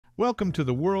Welcome to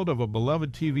the world of a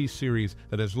beloved TV series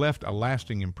that has left a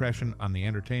lasting impression on the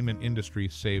entertainment industry,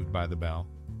 Saved by the Bell.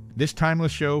 This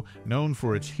timeless show, known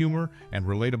for its humor and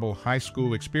relatable high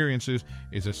school experiences,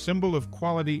 is a symbol of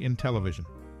quality in television.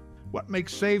 What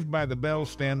makes Saved by the Bell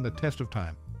stand the test of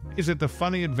time? Is it the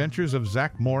funny adventures of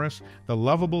Zack, the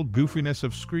lovable goofiness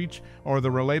of Screech, or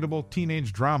the relatable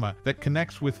teenage drama that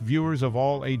connects with viewers of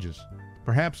all ages?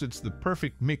 Perhaps it's the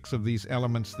perfect mix of these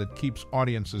elements that keeps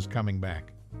audiences coming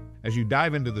back. As you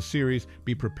dive into the series,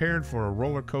 be prepared for a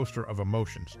roller coaster of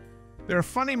emotions. There are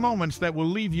funny moments that will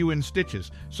leave you in stitches,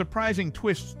 surprising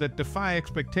twists that defy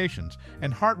expectations,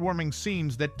 and heartwarming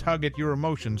scenes that tug at your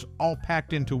emotions, all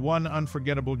packed into one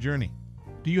unforgettable journey.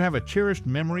 Do you have a cherished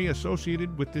memory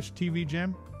associated with this TV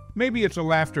gem? Maybe it's a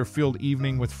laughter-filled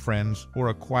evening with friends or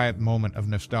a quiet moment of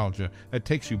nostalgia that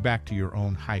takes you back to your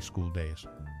own high school days.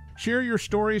 Share your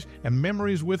stories and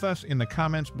memories with us in the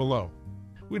comments below.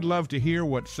 We'd love to hear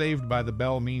what Saved by the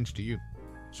Bell means to you.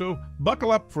 So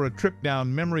buckle up for a trip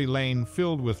down memory lane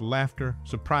filled with laughter,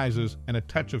 surprises, and a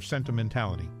touch of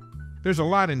sentimentality. There's a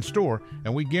lot in store,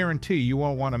 and we guarantee you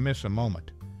won't want to miss a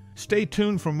moment. Stay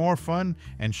tuned for more fun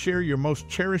and share your most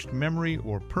cherished memory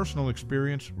or personal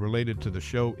experience related to the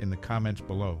show in the comments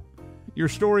below. Your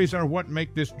stories are what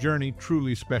make this journey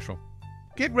truly special.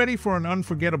 Get ready for an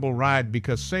unforgettable ride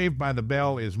because Saved by the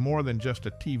Bell is more than just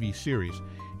a TV series.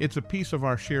 It's a piece of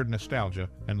our shared nostalgia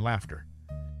and laughter.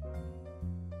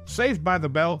 Saved by the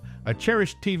Bell, a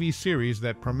cherished TV series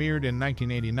that premiered in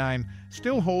 1989,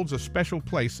 still holds a special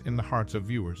place in the hearts of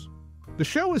viewers. The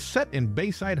show is set in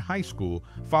Bayside High School,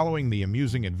 following the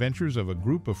amusing adventures of a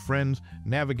group of friends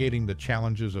navigating the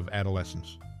challenges of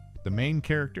adolescence. The main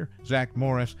character, Zack,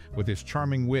 with his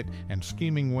charming wit and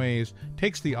scheming ways,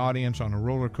 takes the audience on a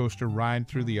roller coaster ride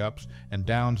through the ups and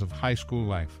downs of high school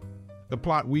life. The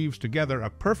plot weaves together a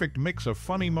perfect mix of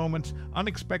funny moments,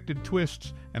 unexpected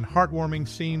twists, and heartwarming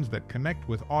scenes that connect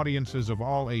with audiences of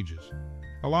all ages.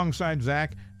 Alongside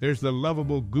Zack, there's the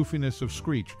lovable goofiness of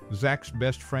Screech, Zack's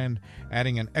best friend,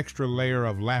 adding an extra layer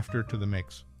of laughter to the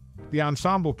mix. The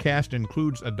ensemble cast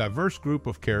includes a diverse group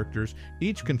of characters,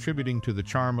 each contributing to the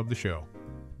charm of the show.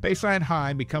 Bayside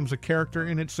High becomes a character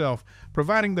in itself,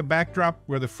 providing the backdrop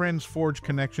where the friends forge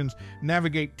connections,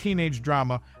 navigate teenage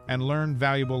drama, and learn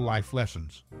valuable life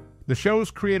lessons. The show's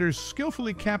creators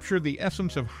skillfully capture the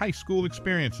essence of high school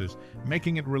experiences,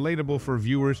 making it relatable for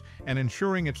viewers and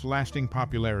ensuring its lasting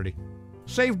popularity.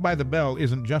 Saved by the Bell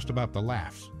isn't just about the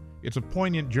laughs. It's a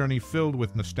poignant journey filled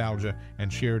with nostalgia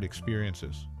and shared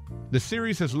experiences. The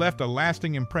series has left a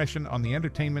lasting impression on the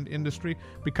entertainment industry,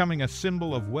 becoming a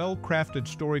symbol of well-crafted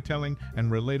storytelling and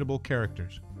relatable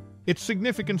characters. Its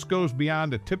significance goes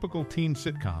beyond a typical teen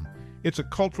sitcom. It's a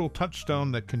cultural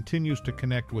touchstone that continues to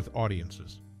connect with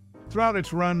audiences. Throughout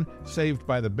its run, Saved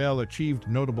by the Bell achieved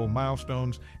notable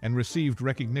milestones and received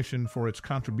recognition for its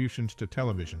contributions to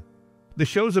television. The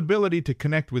show's ability to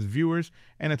connect with viewers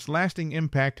and its lasting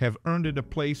impact have earned it a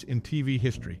place in TV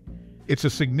history. It's a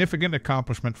significant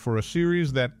accomplishment for a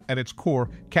series that, at its core,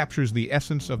 captures the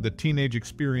essence of the teenage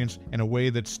experience in a way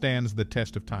that stands the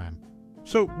test of time.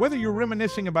 So, whether you're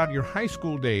reminiscing about your high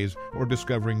school days or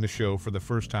discovering the show for the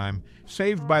first time,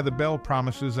 Saved by the Bell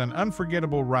promises an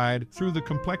unforgettable ride through the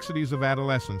complexities of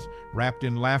adolescence, wrapped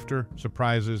in laughter,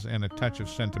 surprises, and a touch of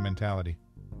sentimentality.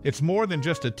 It's more than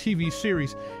just a TV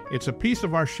series, it's a piece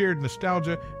of our shared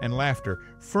nostalgia and laughter,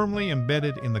 firmly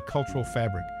embedded in the cultural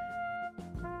fabric.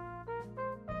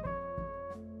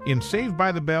 In Saved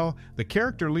by the Bell, the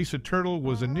character Lisa Tuttle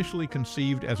was initially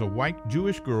conceived as a white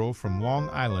Jewish girl from Long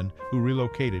Island who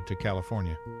relocated to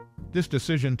California. This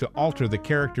decision to alter the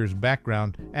character's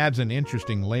background adds an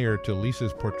interesting layer to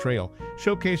Lisa's portrayal,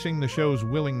 showcasing the show's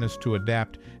willingness to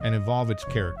adapt and evolve its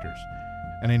characters.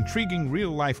 An intriguing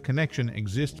real-life connection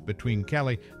exists between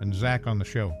Kelly and Zack on the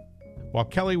show. While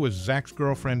Kelly was Zack's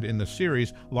girlfriend in the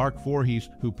series, Lark Voorhies,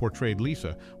 who portrayed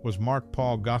Lisa, was Mark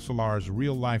Paul Gosselaar's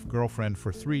real-life girlfriend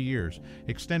for 3 years,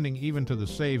 extending even to the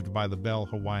Saved by the Bell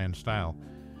Hawaiian style.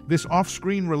 This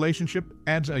off-screen relationship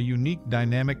adds a unique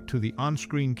dynamic to the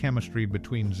on-screen chemistry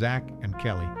between Zack and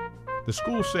Kelly. The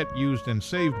school set used in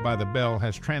Saved by the Bell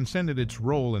has transcended its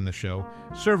role in the show,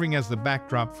 serving as the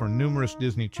backdrop for numerous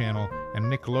Disney Channel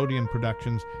and Nickelodeon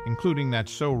productions, including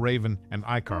That's So Raven and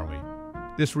iCarly.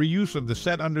 This reuse of the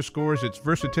set underscores its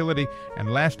versatility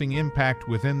and lasting impact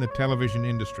within the television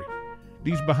industry.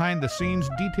 These behind-the-scenes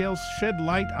details shed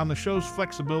light on the show's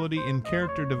flexibility in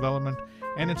character development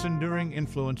and its enduring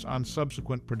influence on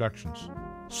subsequent productions.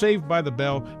 Saved by the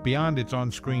Bell, beyond its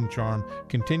on-screen charm,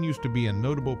 continues to be a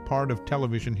notable part of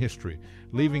television history,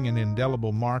 leaving an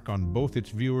indelible mark on both its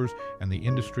viewers and the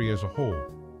industry as a whole.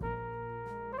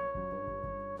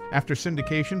 After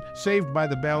syndication, Saved by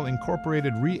the Bell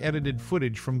incorporated re-edited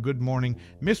footage from Good Morning,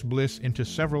 Miss Bliss into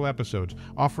several episodes,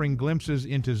 offering glimpses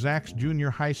into Zack's junior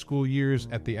high school years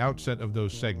at the outset of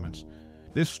those segments.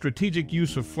 This strategic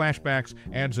use of flashbacks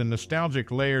adds a nostalgic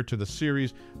layer to the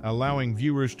series, allowing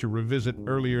viewers to revisit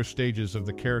earlier stages of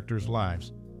the characters'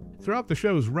 lives. Throughout the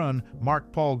show's run,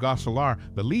 Mark Paul Gosselaar,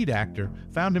 the lead actor,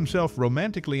 found himself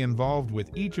romantically involved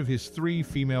with each of his 3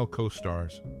 female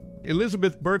co-stars.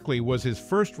 Elizabeth Berkley was his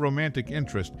first romantic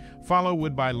interest,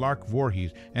 followed by Lark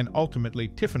Voorhies and ultimately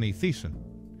Tiffani Thiessen.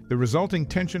 The resulting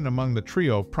tension among the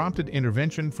trio prompted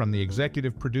intervention from the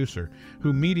executive producer,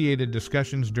 who mediated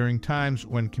discussions during times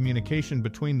when communication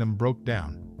between them broke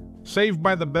down. Saved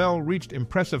by the Bell reached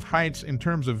impressive heights in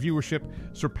terms of viewership,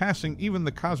 surpassing even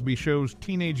The Cosby Show's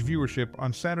teenage viewership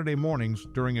on Saturday mornings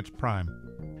during its prime.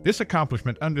 This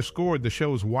accomplishment underscored the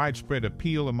show's widespread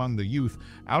appeal among the youth,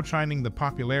 outshining the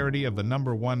popularity of the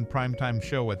 #1 primetime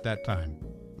show at that time.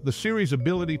 The series'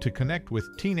 ability to connect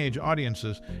with teenage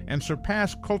audiences and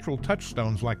surpass cultural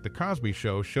touchstones like The Cosby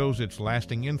Show shows its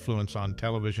lasting influence on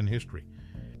television history.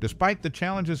 Despite the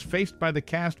challenges faced by the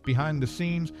cast behind the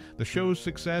scenes, the show's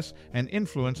success and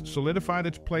influence solidified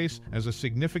its place as a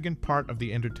significant part of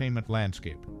the entertainment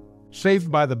landscape.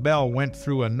 Saved by the Bell went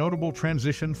through a notable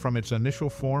transition from its initial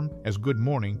form as Good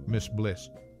Morning, Miss Bliss.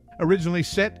 Originally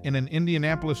set in an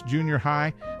Indianapolis junior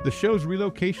high, the show's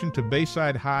relocation to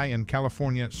Bayside High in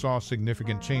California saw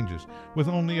significant changes, with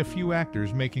only a few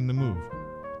actors making the move.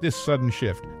 This sudden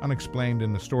shift, unexplained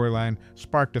in the storyline,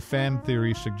 sparked a fan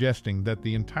theory suggesting that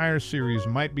the entire series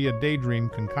might be a daydream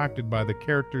concocted by the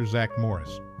character Zack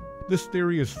Morris. This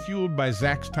theory is fueled by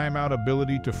Zack's timeout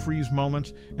ability to freeze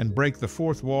moments and break the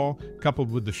fourth wall,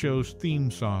 coupled with the show's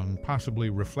theme song, possibly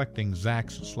reflecting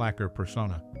Zack's slacker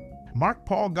persona. Mark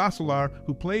Paul Gosselaar,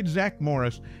 who played Zack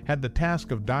Morris, had the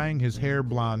task of dyeing his hair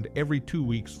blonde every 2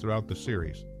 weeks throughout the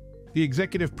series. The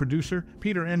executive producer,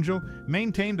 Peter Engel,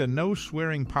 maintained a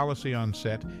no-swearing policy on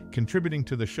set, contributing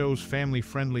to the show's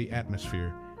family-friendly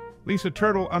atmosphere. Lisa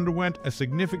Tuttle underwent a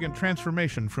significant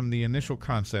transformation from the initial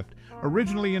concept,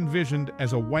 originally envisioned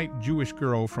as a white Jewish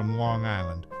girl from Long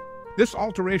Island. This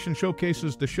alteration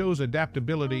showcases the show's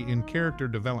adaptability in character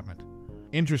development.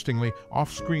 Interestingly,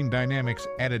 off-screen dynamics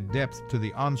added depth to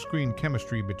the on-screen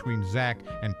chemistry between Zack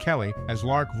and Kelly, as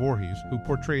Lark Voorhies, who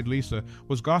portrayed Lisa,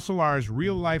 was Gosselaar's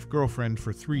real-life girlfriend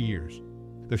for 3 years.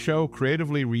 The show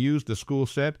creatively reused the school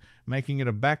set, making it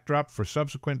a backdrop for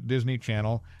subsequent Disney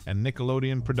Channel and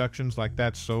Nickelodeon productions like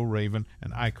That's So Raven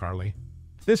and iCarly.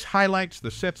 This highlights the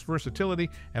set's versatility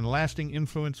and lasting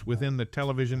influence within the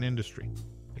television industry.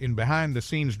 In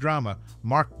behind-the-scenes drama,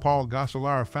 Mark Paul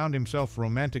Gosselaar found himself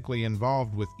romantically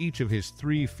involved with each of his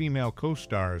 3 female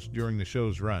co-stars during the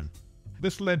show's run.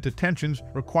 This led to tensions,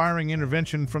 requiring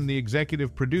intervention from the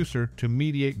executive producer to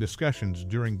mediate discussions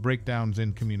during breakdowns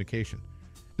in communication.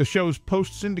 The show's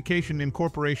post-syndication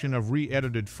incorporation of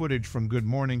re-edited footage from Good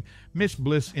Morning, Miss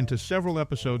Bliss into several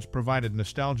episodes provided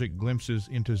nostalgic glimpses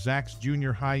into Zack's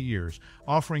junior high years,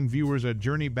 offering viewers a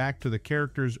journey back to the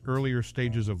character's earlier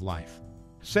stages of life.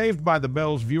 Saved by the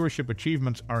Bell's viewership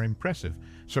achievements are impressive,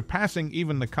 surpassing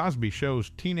even The Cosby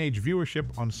Show's teenage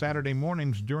viewership on Saturday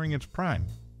mornings during its prime.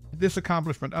 This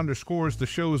accomplishment underscores the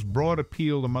show's broad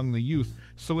appeal among the youth,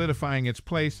 solidifying its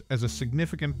place as a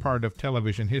significant part of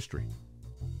television history.